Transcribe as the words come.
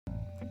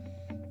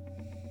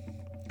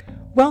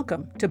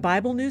Welcome to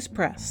Bible News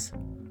Press.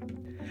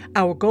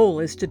 Our goal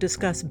is to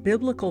discuss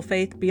biblical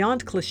faith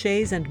beyond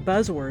cliches and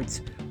buzzwords,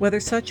 whether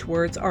such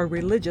words are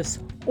religious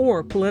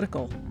or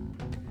political.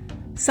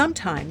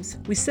 Sometimes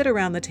we sit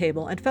around the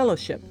table and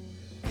fellowship.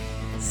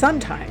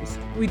 Sometimes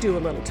we do a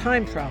little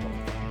time travel.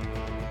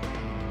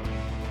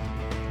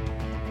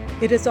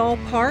 It is all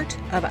part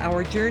of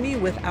our journey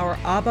with our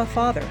Abba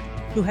Father,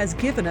 who has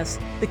given us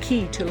the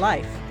key to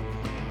life.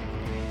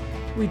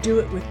 We do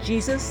it with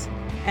Jesus,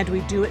 and we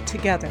do it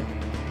together.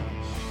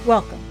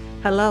 Welcome.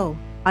 Hello,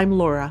 I'm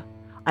Laura.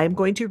 I am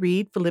going to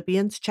read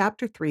Philippians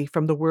chapter 3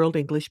 from the World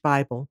English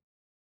Bible.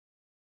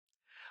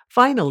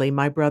 Finally,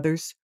 my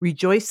brothers,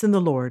 rejoice in the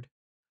Lord.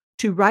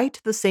 To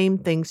write the same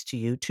things to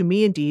you, to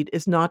me indeed,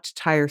 is not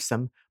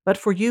tiresome, but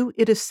for you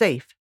it is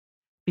safe.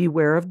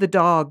 Beware of the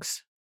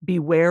dogs,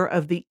 beware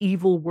of the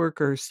evil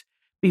workers,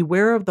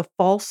 beware of the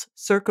false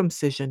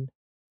circumcision.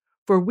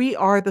 For we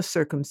are the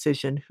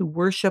circumcision who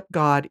worship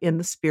God in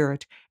the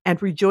Spirit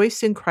and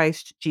rejoice in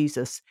Christ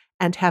Jesus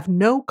and have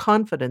no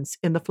confidence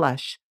in the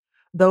flesh,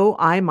 though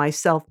I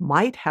myself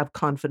might have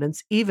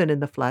confidence even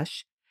in the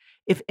flesh.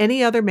 If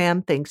any other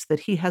man thinks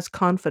that he has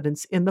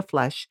confidence in the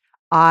flesh,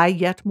 I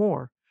yet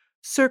more,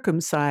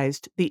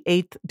 circumcised the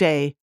 8th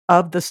day,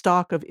 of the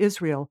stock of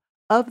Israel,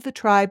 of the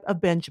tribe of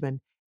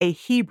Benjamin, a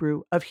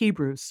Hebrew of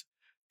Hebrews,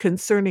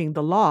 concerning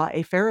the law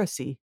a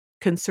Pharisee,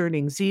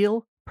 concerning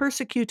zeal,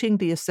 persecuting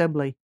the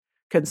assembly,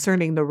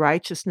 concerning the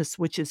righteousness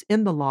which is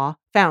in the law,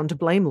 found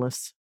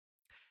blameless.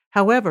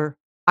 However,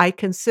 I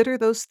consider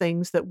those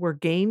things that were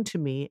gain to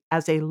me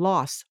as a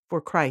loss for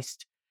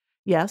Christ.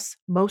 Yes,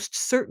 most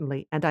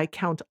certainly, and I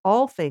count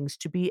all things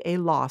to be a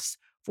loss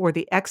for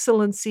the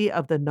excellency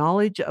of the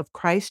knowledge of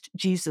Christ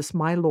Jesus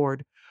my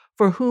Lord,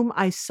 for whom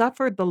I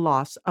suffered the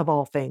loss of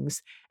all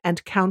things,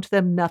 and count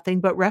them nothing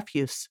but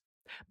refuse,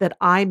 that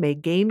I may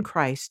gain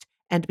Christ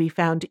and be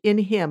found in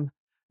him,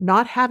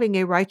 not having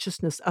a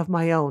righteousness of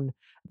my own,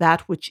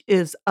 that which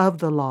is of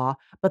the law,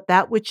 but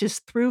that which is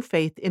through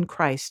faith in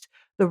Christ,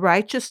 the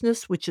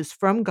righteousness which is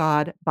from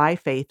God by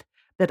faith,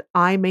 that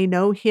I may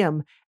know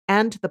him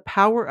and the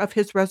power of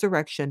his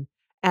resurrection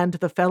and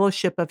the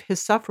fellowship of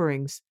his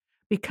sufferings,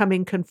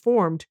 becoming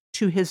conformed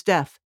to his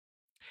death,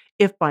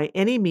 if by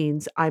any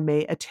means I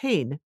may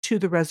attain to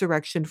the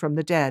resurrection from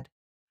the dead.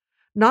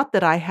 Not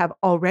that I have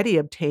already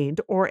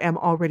obtained or am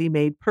already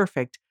made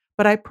perfect,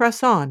 but I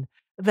press on,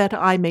 that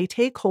I may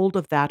take hold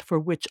of that for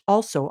which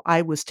also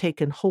I was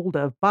taken hold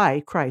of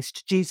by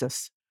Christ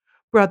Jesus.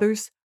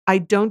 Brothers, I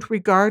don't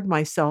regard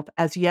myself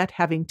as yet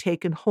having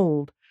taken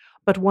hold,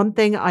 but one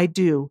thing I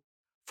do,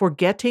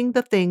 forgetting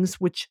the things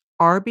which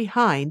are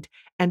behind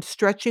and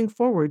stretching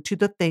forward to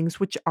the things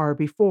which are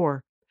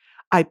before.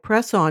 I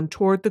press on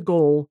toward the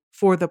goal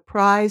for the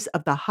prize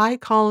of the high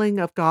calling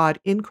of God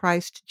in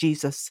Christ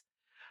Jesus.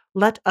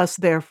 Let us,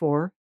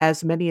 therefore,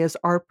 as many as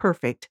are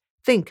perfect,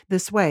 think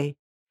this way.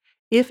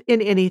 If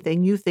in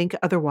anything you think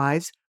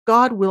otherwise,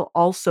 God will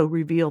also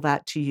reveal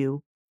that to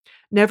you.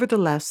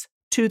 Nevertheless,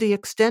 to the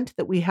extent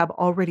that we have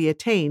already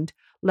attained,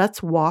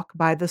 let's walk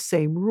by the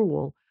same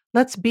rule.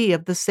 Let's be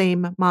of the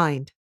same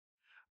mind.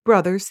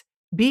 Brothers,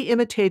 be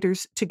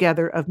imitators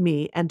together of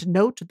me, and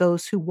note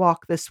those who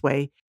walk this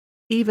way,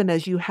 even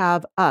as you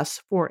have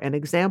us for an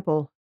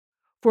example.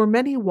 For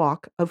many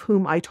walk, of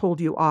whom I told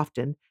you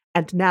often,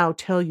 and now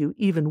tell you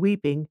even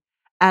weeping,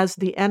 as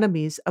the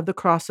enemies of the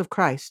cross of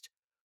Christ,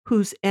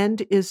 whose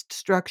end is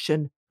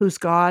destruction, whose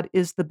God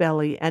is the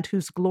belly, and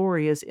whose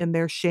glory is in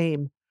their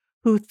shame,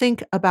 who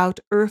think about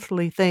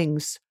earthly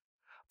things.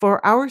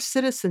 For our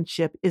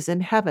citizenship is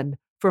in heaven,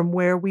 from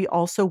where we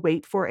also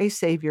wait for a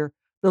Savior,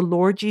 the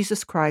Lord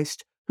Jesus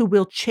Christ, who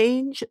will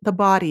change the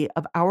body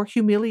of our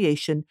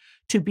humiliation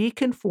to be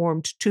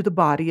conformed to the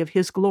body of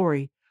his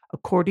glory,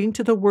 according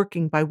to the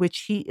working by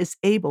which he is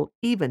able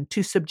even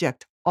to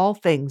subject all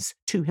things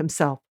to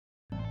himself.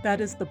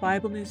 That is the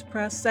Bible News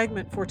Press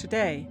segment for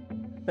today,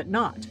 but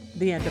not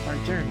the end of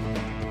our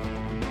journey.